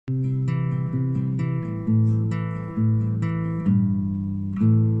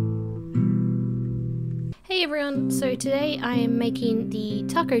Hey everyone, so today I am making the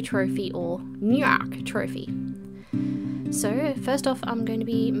taco trophy or Nycta trophy. So first off I'm going to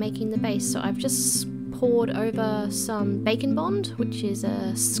be making the base. So I've just poured over some bacon bond, which is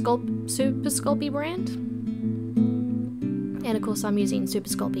a super Sculpty brand. And of course I'm using super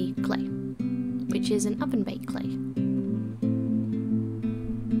Sculpty clay, which is an oven baked clay.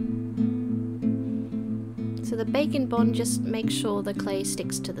 So the bacon bond just makes sure the clay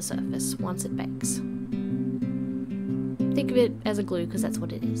sticks to the surface once it bakes. Think of it as a glue because that's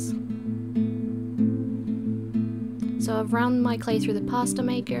what it is. So I've run my clay through the pasta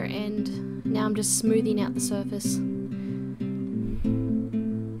maker and now I'm just smoothing out the surface.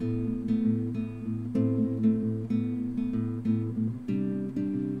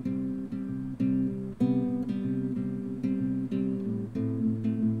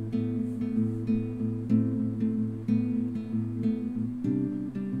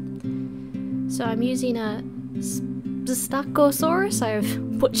 So I'm using a Psittacosaurus,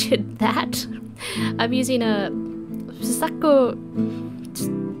 I've butchered that. I'm using a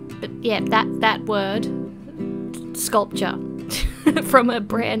that word, sculpture, from a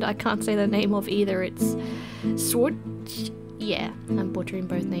brand I can't say the name of either. It's yeah, I'm butchering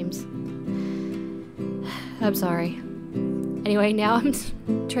both names. I'm sorry. Anyway, now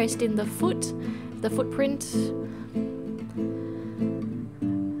I'm traced in the footprint.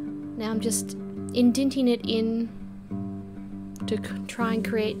 Now I'm just indenting it in to try and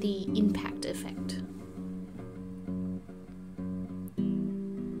create the impact effect.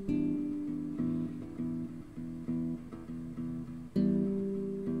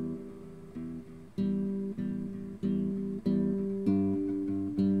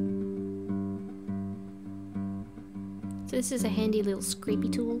 So this is a handy little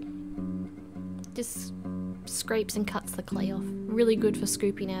scrapey tool. Just scrapes and cuts the clay off. Really good for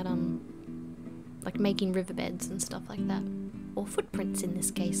scooping out like making riverbeds and stuff like that. Or footprints in this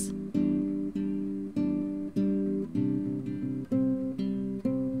case.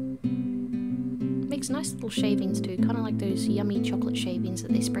 Makes nice little shavings too, kind of like those yummy chocolate shavings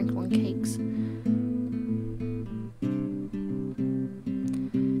that they sprinkle on cakes.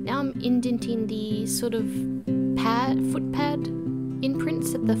 Now I'm indenting the sort of foot pad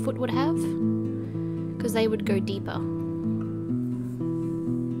imprints that the foot would have, because they would go deeper.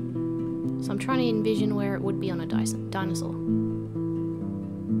 So I'm trying to envision where it would be on a dinosaur.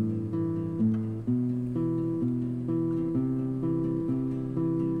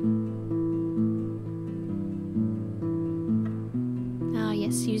 Ah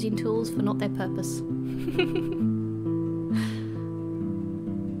yes, using tools for not their purpose.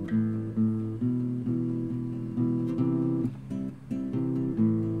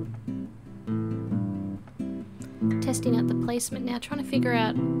 Testing out the placement now, trying to figure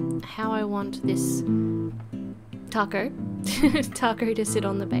out how I want this taco to sit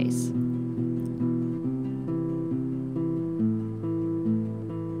on the base.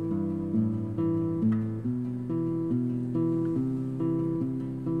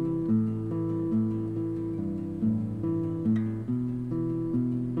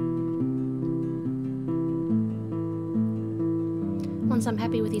 Once I'm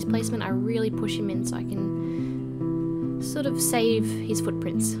happy with his placement, I really push him in so I can sort of save his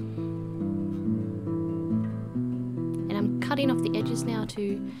footprints. And I'm cutting off the edges now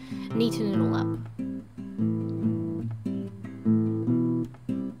to neaten it all up.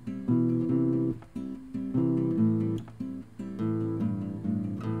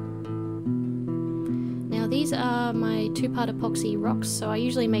 Now these are my 2-part epoxy rocks, so I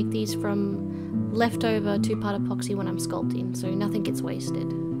usually make these from leftover 2-part epoxy when I'm sculpting, so nothing gets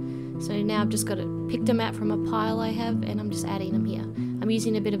wasted. So now I've just got to pick them out from a pile I have and I'm just adding them here. I'm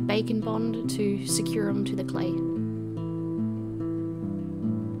using a bit of bacon bond to secure them to the clay.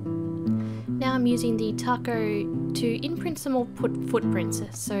 Now I'm using the taco to imprint some more footprints,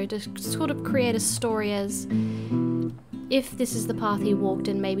 so to sort of create a story as if this is the path he walked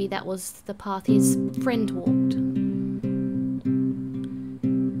and maybe that was the path his friend walked.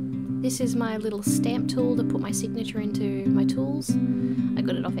 This is my little stamp tool to put my signature into my tools. I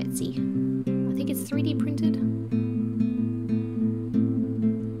got it off Etsy. I think it's 3D printed.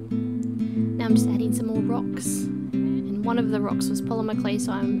 Now I'm just adding some more rocks. And one of the rocks was polymer clay,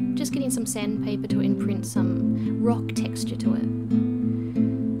 so I'm just getting some sandpaper to imprint some rock texture to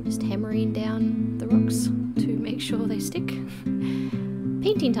it. Just hammering down the rocks to make sure they stick.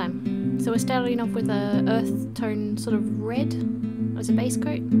 Painting time. So we're starting off with a earth tone sort of red as a base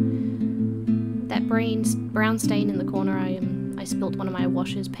coat. That brown stain in the corner, I spilt one of my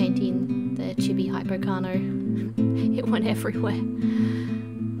washes painting the chibi hypocano. It went everywhere.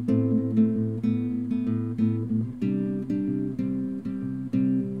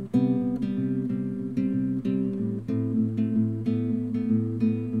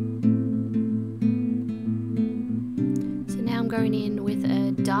 going in with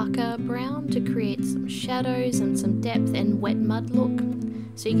a darker brown to create some shadows and some depth and wet mud look.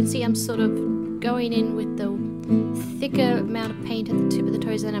 So you can see I'm sort of going in with the thicker amount of paint at the tip of the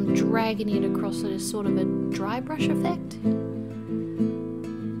toes, and I'm dragging it across as sort of a dry brush effect.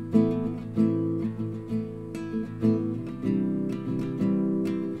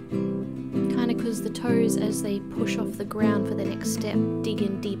 Kind of because the toes, as they push off the ground for the next step, dig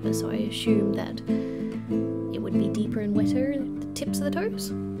in deeper, so I assume that it would be deeper and wetter at the tips of the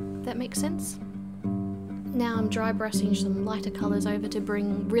toes, if that makes sense. Now I'm dry brushing some lighter colours over to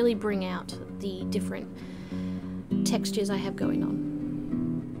really bring out the different textures I have going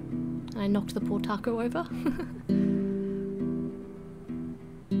on. I knocked the poor taco over.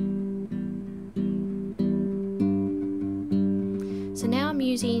 So now I'm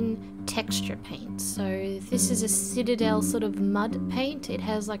using texture paint. So this is a Citadel sort of mud paint. It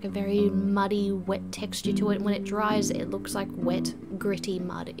has like a very muddy, wet texture to it. When it dries, it looks like wet, gritty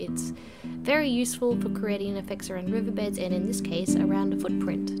mud. It's very useful for creating effects around riverbeds, and in this case around a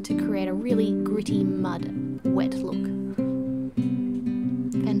footprint, to create a really gritty mud, wet look.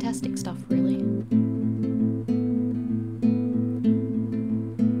 Fantastic stuff, really.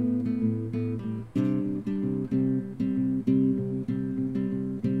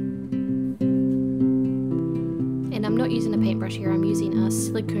 And I'm not using a paintbrush here, I'm using a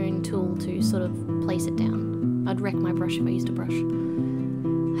silicone tool to sort of place it down. I'd wreck my brush if I used a brush.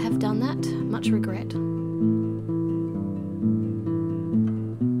 I have done that, much regret.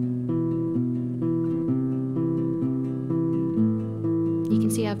 You can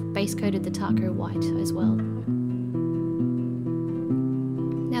see I've base coated the taco white as well.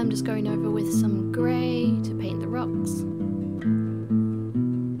 Now I'm just going over with some grey to paint the rocks.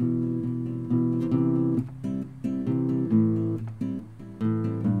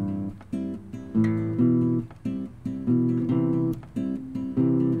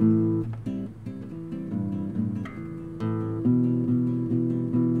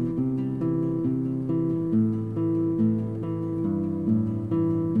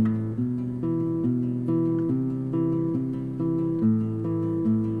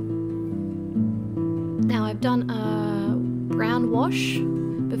 Done a brown wash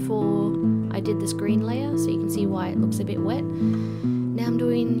before I did this green layer, so you can see why it looks a bit wet. Now I'm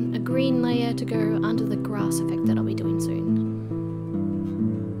doing a green layer to go under the grass effect that I'll be doing soon.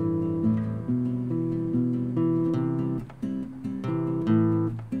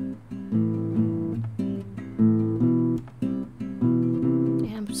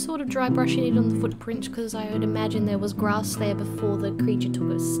 And I'm sort of dry brushing it on the footprint because I would imagine there was grass there before the creature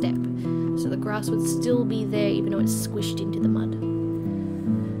took a step. So the grass would still be there even though it's squished into the mud.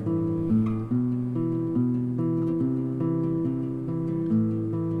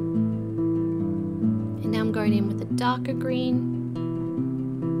 And now I'm going in with a darker green.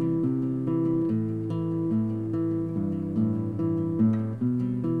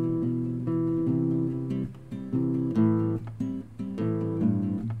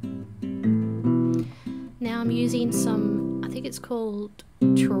 Now I'm using some, I think it's called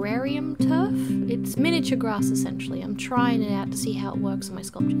terrarium turf. It's miniature grass essentially. I'm trying it out to see how it works on my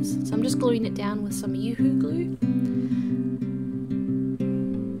sculptures. So I'm just gluing it down with some Yoo-hoo glue.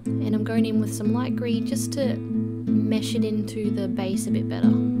 And I'm going in with some light green just to mesh it into the base a bit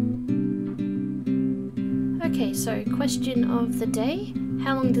better. Okay, so question of the day.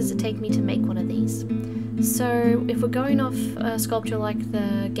 How long does it take me to make one of these? So if we're going off a sculpture like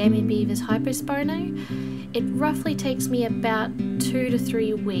the Gaming Beavers Hypospino, it roughly takes me about 2 to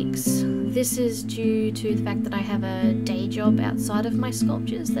 3 weeks. This is due to the fact that I have a day job outside of my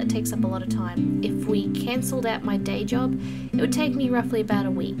sculptures that takes up a lot of time. If we cancelled out my day job, it would take me roughly about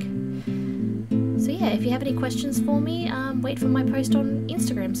a week. So yeah, if you have any questions for me, wait for my post on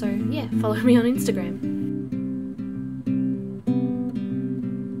Instagram. So yeah, follow me on Instagram.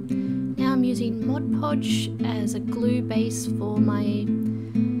 Now I'm using Mod Podge as a glue base for my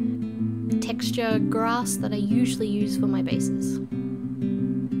texture grass that I usually use for my bases.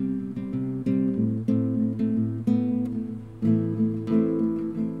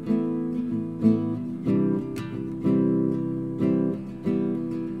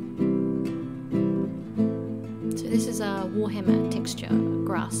 So this is a Warhammer texture,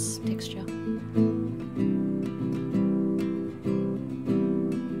 grass texture.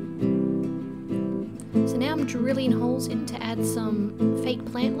 So now I'm drilling holes in to add some fake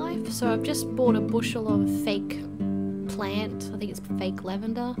plant life. So I've just bought a bushel of fake plant, I think it's fake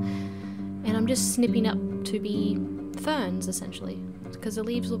lavender, and I'm just snipping up to be ferns essentially, because the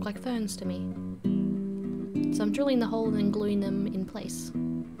leaves look like ferns to me. So I'm drilling the hole and then gluing them in place.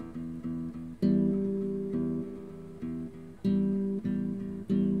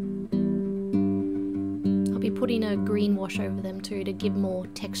 putting a green wash over them too to give more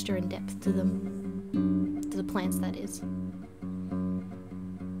texture and depth to them, to the plants that is.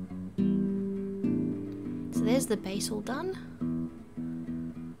 So there's the base all done.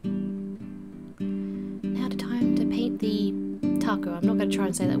 Now the time to paint the taco. I'm not going to try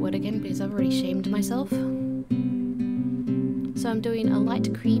and say that word again because I've already shamed myself. So I'm doing a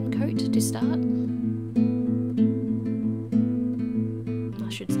light cream coat to start. I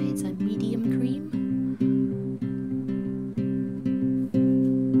should say it's a medium cream.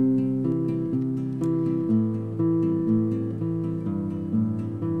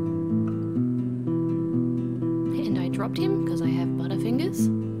 And I dropped him because I have butterfingers.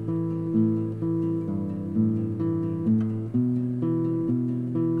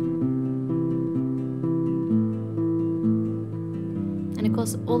 And of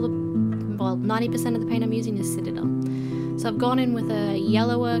course, 90% of the paint I'm using is Citadel. So I've gone in with a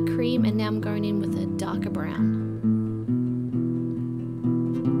yellower cream and now I'm going in with a darker brown.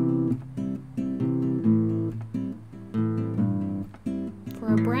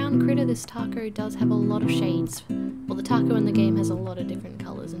 For a brown critter, this taco does have a lot of shades. Well, the taco in the game has a lot of different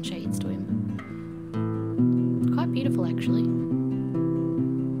colours and shades to him. Quite beautiful, actually.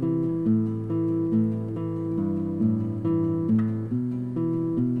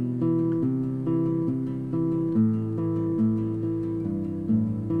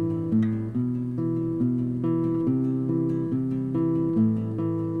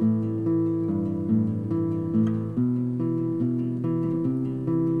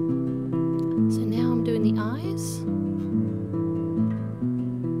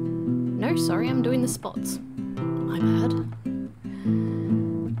 Sorry, I'm doing the spots. My bad.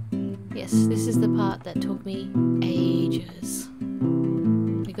 Yes, this is the part that took me ages.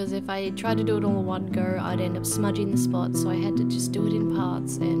 Because if I tried to do it all in one go, I'd end up smudging the spots, so I had to just do it in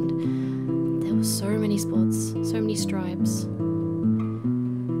parts, and there were so many spots, so many stripes.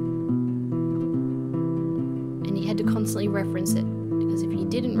 And you had to constantly reference it, because if you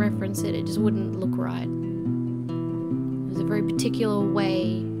didn't reference it, it just wouldn't look right. It was a very particular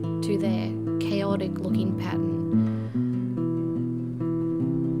way to their chaotic looking pattern.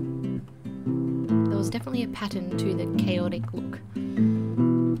 There was definitely a pattern to the chaotic look.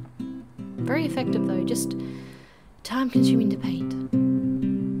 Very effective though, just time consuming to paint.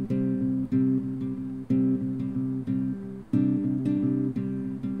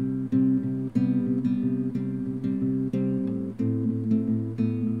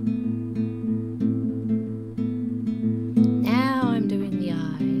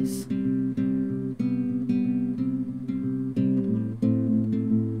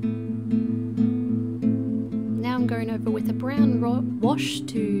 With a brown wash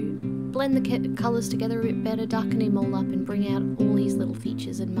to blend the colours together a bit better, darken him all up and bring out all his little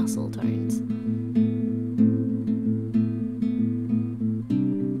features and muscle tones.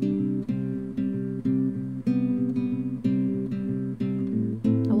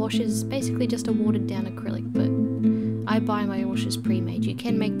 A wash is basically just a watered down acrylic, but I buy my washes pre-made. You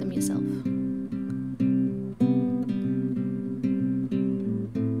can make them yourself.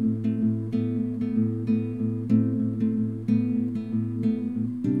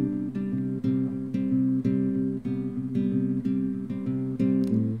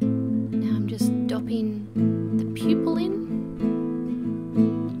 The pupil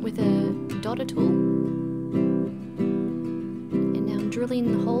in with a dotter tool, and now I'm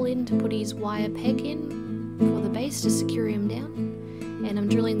drilling the hole in to put his wire peg in for the base to secure him down, and I'm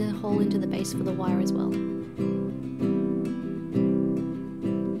drilling the hole into the base for the wire as well.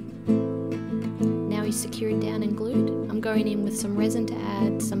 Now he's secured down and glued. I'm going in with some resin to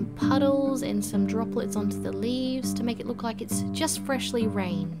add some puddles and some droplets onto the leaves to make it look like it's just freshly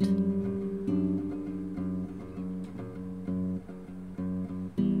rained.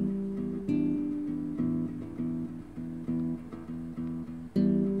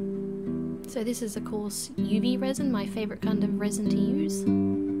 So this is of course UV resin, my favourite kind of resin to use.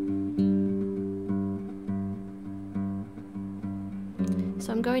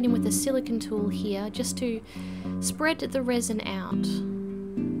 So I'm going in with a silicone tool here just to spread the resin out,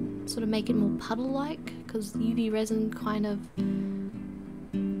 sort of make it more puddle-like, because UV resin kind of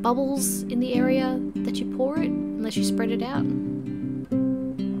bubbles in the area that you pour it, unless you spread it out,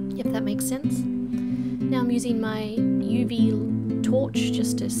 if that makes sense. Now I'm using my UV torch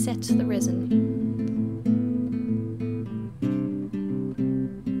just to set the resin.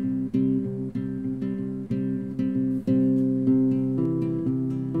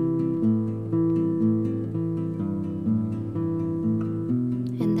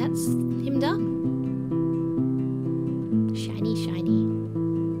 And that's him done. Shiny, shiny.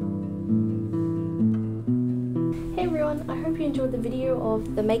 you enjoyed the video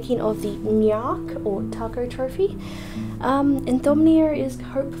of the making of the Nyak or taco trophy. Anthomnia is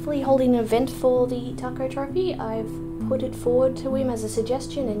hopefully holding an event for the taco trophy. I've put it forward to him as a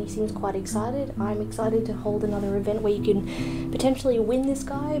suggestion and he seems quite excited. I'm excited to hold another event where you can potentially win this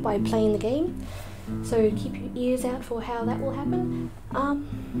guy by playing the game. So keep your ears out for how that will happen.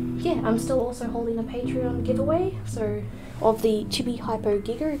 Yeah, I'm still also holding a Patreon giveaway, so of the Chibi Hypo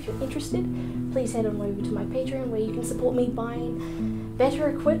Giga. If you're interested, please head on over to my Patreon where you can support me buying better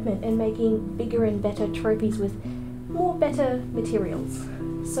equipment and making bigger and better trophies with more better materials.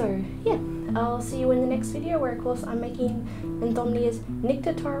 So yeah, I'll see you in the next video where of course I'm making Anthomnia's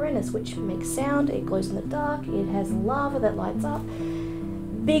Nycta Tyrannus, which makes sound, it glows in the dark, it has lava that lights up.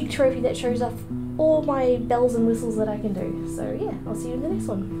 Big trophy that shows off all my bells and whistles that I can do. So yeah, I'll see you in the next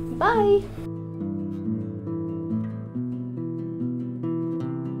one. Bye!